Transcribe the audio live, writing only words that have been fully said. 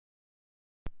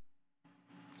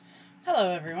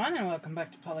Hello everyone and welcome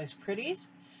back to Polly's Pretties.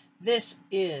 This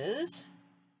is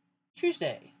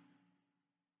Tuesday,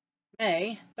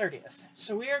 May 30th.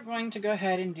 So we are going to go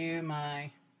ahead and do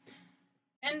my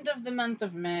end of the month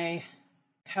of May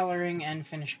coloring and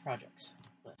finished projects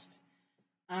list.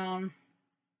 I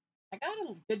got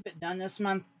a good bit done this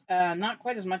month, not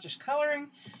quite as much as coloring,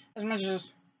 as much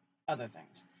as other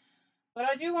things. But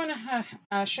I do want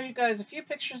to show you guys a few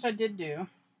pictures I did do,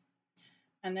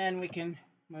 and then we can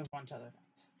move on to other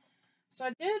things. So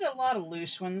I did a lot of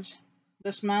loose ones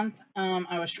this month.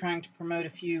 I was trying to promote a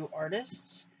few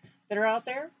artists that are out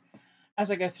there.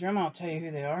 As I go through them, I'll tell you who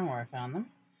they are and where I found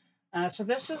them. So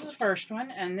this is the first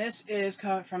one, and this is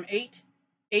from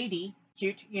 880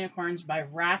 Cute Unicorns by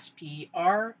Raspie,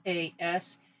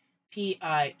 Raspiee.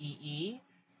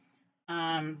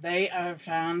 They are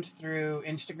found through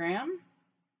Instagram,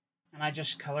 and I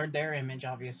just colored their image.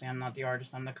 Obviously, I'm not the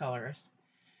artist, I'm the colorist.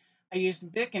 I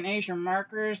used Bic and Azure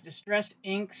markers, Distress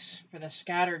inks for the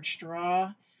scattered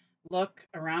straw look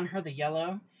around her, the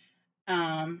yellow.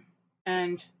 And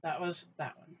that was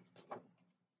that one.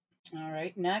 All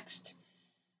right, next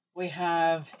we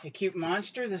have a cute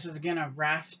monster. This is again a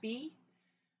Raspie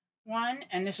one,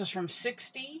 and this is from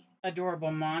 60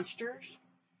 Adorable Monsters.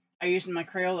 I used my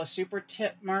Crayola Super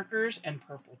Tip markers and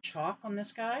purple chalk on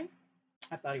this guy.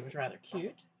 I thought he was rather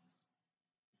cute.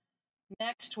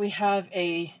 Next we have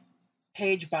a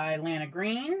page by Lana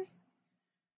Green.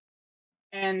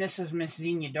 And this is Miss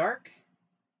Xenia Dark.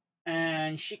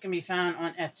 And she can be found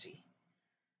on Etsy.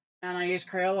 And I used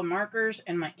Crayola markers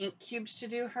and my ink cubes to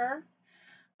do her.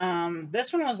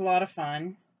 This one was a lot of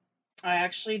fun. I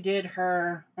actually did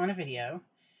her on a video.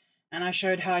 And I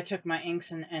showed how I took my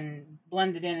inks and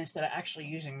blended in instead of actually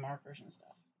using markers and stuff.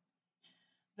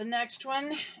 The next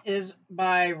one is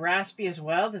by Raspie as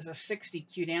well. This is 60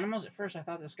 Cute Animals. At first I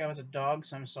thought this guy was a dog,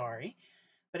 so I'm sorry.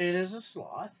 But it is a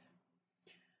sloth.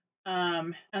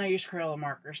 And I used Crayola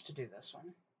markers to do this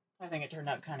one. I think it turned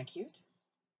out kind of cute.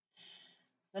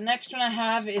 The next one I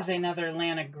have is another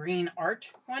Lana Green art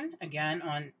one, again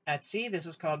on Etsy. This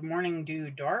is called Morning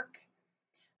Dew Dark,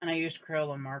 and I used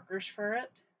Crayola markers for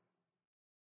it.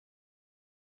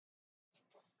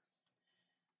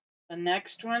 The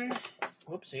next one,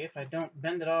 whoopsie, if I don't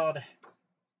bend it all to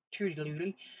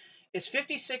tooty-looty, is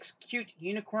 56 Cute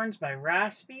Unicorns by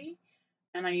Raspie,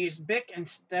 and I used Bic and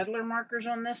Staedtler markers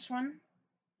on this one.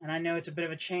 And I know it's a bit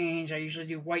of a change. I usually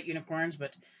do white unicorns,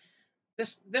 but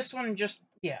this one just,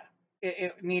 yeah,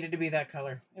 it needed to be that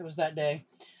color. It was that day.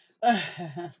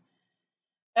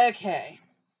 Okay.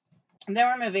 And then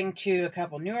we're moving to a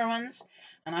couple newer ones,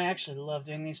 and I actually love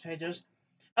doing these pages.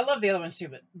 I love the other ones too,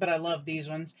 but I love these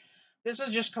ones. This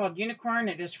is just called Unicorn.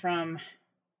 It is from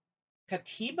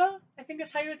Khatiba, I think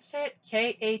is how you would say it.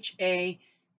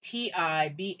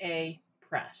 Khatiba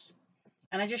Press.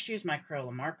 And I just used my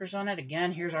Crayola markers on it.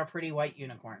 Again, here's our pretty white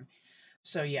unicorn.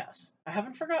 So yes, I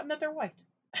haven't forgotten that they're white.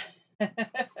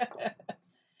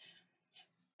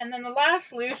 And then the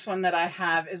last loose one that I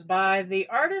have is by the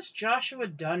artist Joshua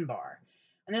Dunbar.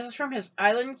 And this is from his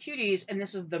Island Cuties, and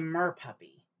this is the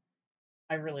Merpuppy.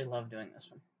 I really love doing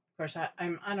this one. Of course, I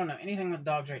don't know anything with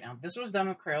dogs right now. This was done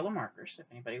with Crayola markers, if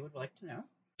anybody would like to know.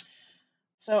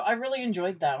 So I really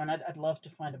enjoyed that one. I'd love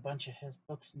to find a bunch of his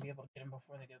books and be able to get them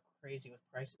before they go crazy with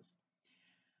prices.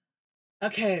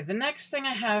 Okay, the next thing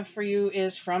I have for you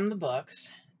is from the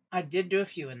books. I did do a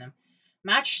few in them.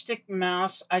 Matchstick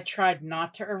Mouse, I tried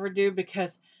not to overdo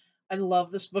because I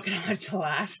love this book and I want it to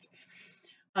last.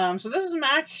 So this is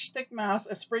Matchstick Mouse,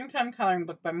 a springtime coloring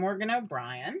book by Morgan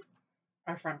O'Brien.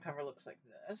 Our front cover looks like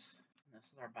this. And this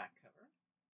is our back cover.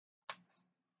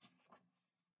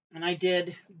 And I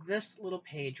did this little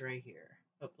page right here.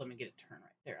 Oh, let me get it turned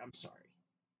right there. I'm sorry.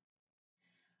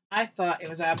 I thought it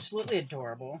was absolutely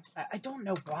adorable. I don't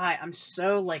know why. I'm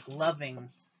so, loving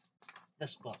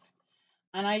this book.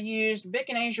 And I used Bic,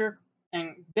 Azure,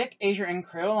 and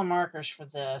Crayola markers for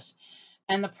this.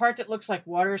 And the part that looks like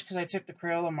water is because I took the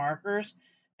Crayola markers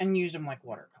and used them like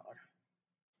watercolor.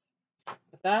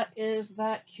 But that is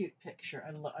that cute picture.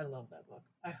 I love that book.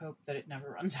 I hope that it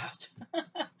never runs out.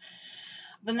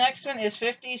 The next one is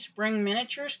 50 Spring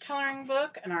Miniatures coloring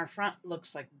book. And our front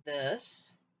looks like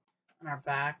this. And our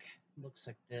back looks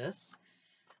like this.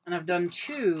 And I've done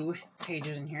 2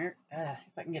 pages in here.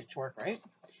 If I can get it to work right.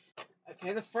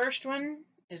 Okay, the first one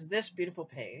is this beautiful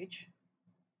page.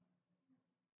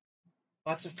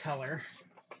 Lots of color.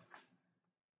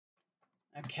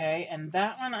 Okay, and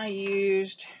that one I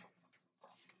used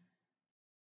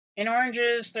in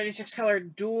oranges, 36 color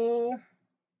dual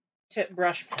tip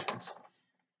brush pens.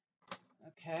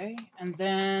 Okay, and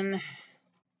then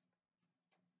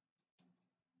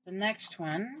The next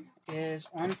one is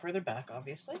on further back,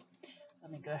 obviously.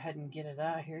 Let me go ahead and get it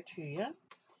out here to you.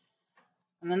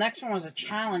 And the next one was a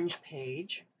challenge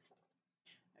page.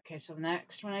 Okay, so the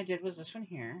next one I did was this one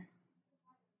here.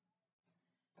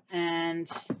 And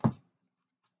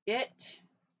it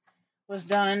was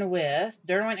done with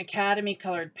Derwent Academy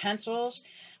colored pencils.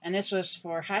 And this was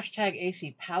for hashtag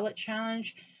AC Palette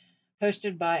Challenge,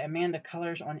 hosted by Amanda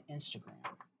Colors on Instagram.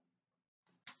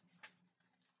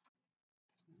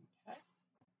 Okay.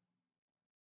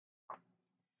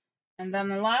 And then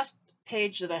the last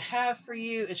page that I have for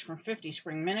you is from 50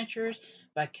 Spring Miniatures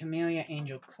by Camellia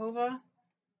Angelkova.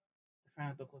 The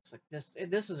front of the book looks like this.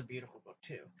 This is a beautiful book,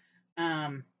 too.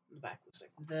 The back looks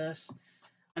like this.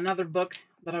 Another book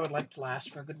that I would like to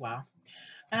last for a good while.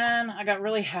 And I got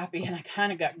really happy, and I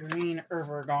kind of got green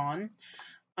Ergon.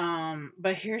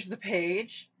 But here's the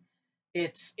page.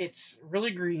 It's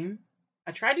really green.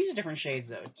 I tried to use different shades,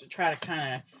 though, to try to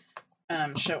kind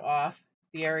of show off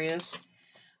the areas.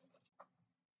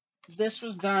 This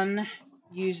was done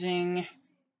using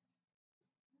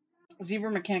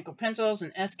Zebra Mechanical Pencils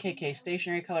and SKK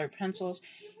Stationery Colored Pencils.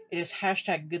 It is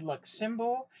hashtag Good Luck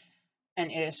Symbol,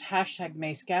 and it is hashtag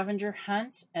May Scavenger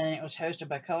Hunt, and it was hosted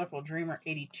by Colorful Dreamer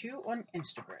 82 on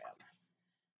Instagram.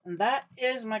 And that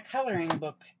is my coloring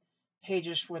book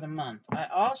pages for the month. I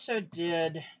also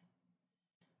did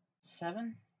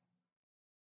seven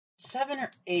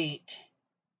or eight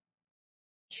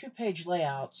 2-page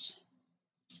layouts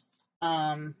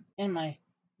in my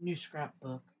new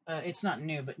scrapbook. It's not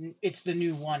new, but it's the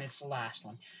new one. It's the last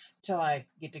one until I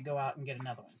get to go out and get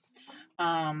another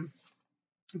one.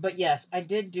 But yes, I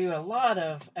did do a lot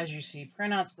of, as you see,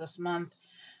 printouts this month.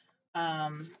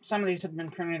 Some of these had been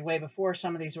printed way before.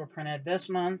 Some of these were printed this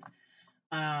month.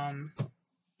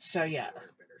 So yeah.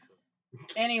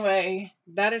 Anyway,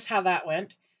 that is how that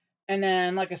went. And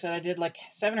then, like I said, I did like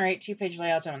 7 or 8 2-page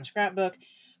layouts on the scrapbook.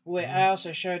 I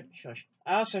also showed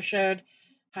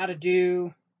how to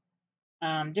do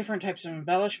different types of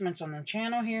embellishments on the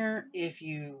channel here if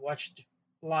you watched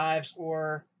lives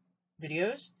or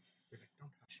videos.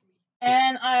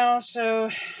 And I also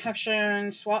have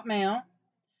shown swap mail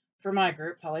for my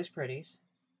group, Polly's Pretties.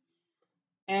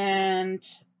 And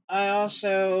I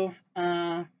also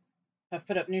have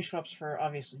put up new swaps for,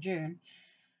 obviously, June.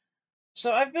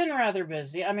 So I've been rather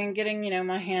busy. I mean, getting,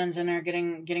 my hands in there,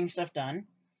 getting stuff done.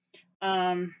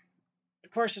 Of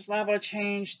course, it's liable to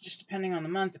change just depending on the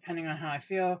month, depending on how I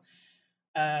feel,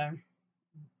 and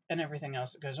everything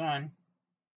else that goes on.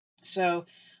 So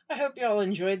I hope you all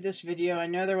enjoyed this video. I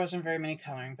know there wasn't very many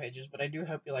coloring pages, but I do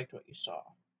hope you liked what you saw.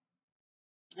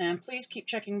 And please keep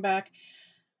checking back.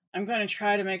 I'm going to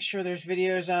try to make sure there's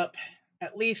videos up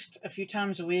at least a few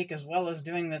times a week, as well as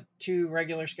doing the 2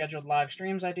 regular scheduled live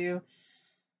streams I do.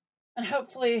 And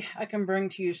hopefully I can bring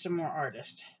to you some more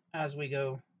artists as we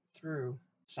go through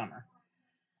summer.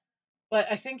 But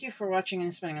I thank you for watching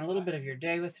and spending a little bit of your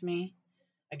day with me.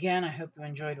 Again, I hope you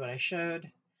enjoyed what I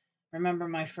showed. Remember,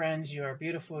 my friends, you are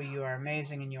beautiful, you are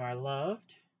amazing, and you are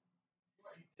loved.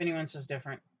 If anyone says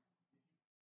different,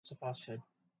 it's a falsehood.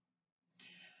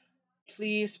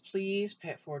 Please, please pay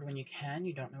it forward when you can.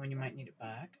 You don't know when you might need it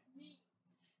back.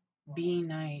 Be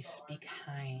nice. Be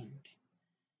kind.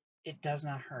 It does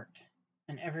not hurt.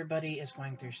 And everybody is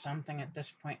going through something at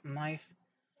this point in life.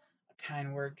 A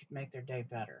kind word could make their day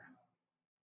better.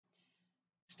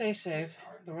 Stay safe.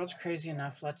 The world's crazy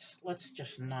enough. Let's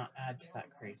just not add to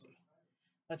that crazy.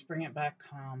 Let's bring it back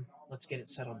calm. Let's get it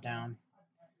settled down.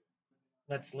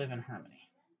 Let's live in harmony.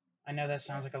 I know that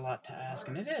sounds like a lot to ask,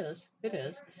 and it is,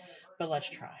 but let's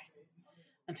try.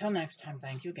 Until next time,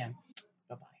 thank you again.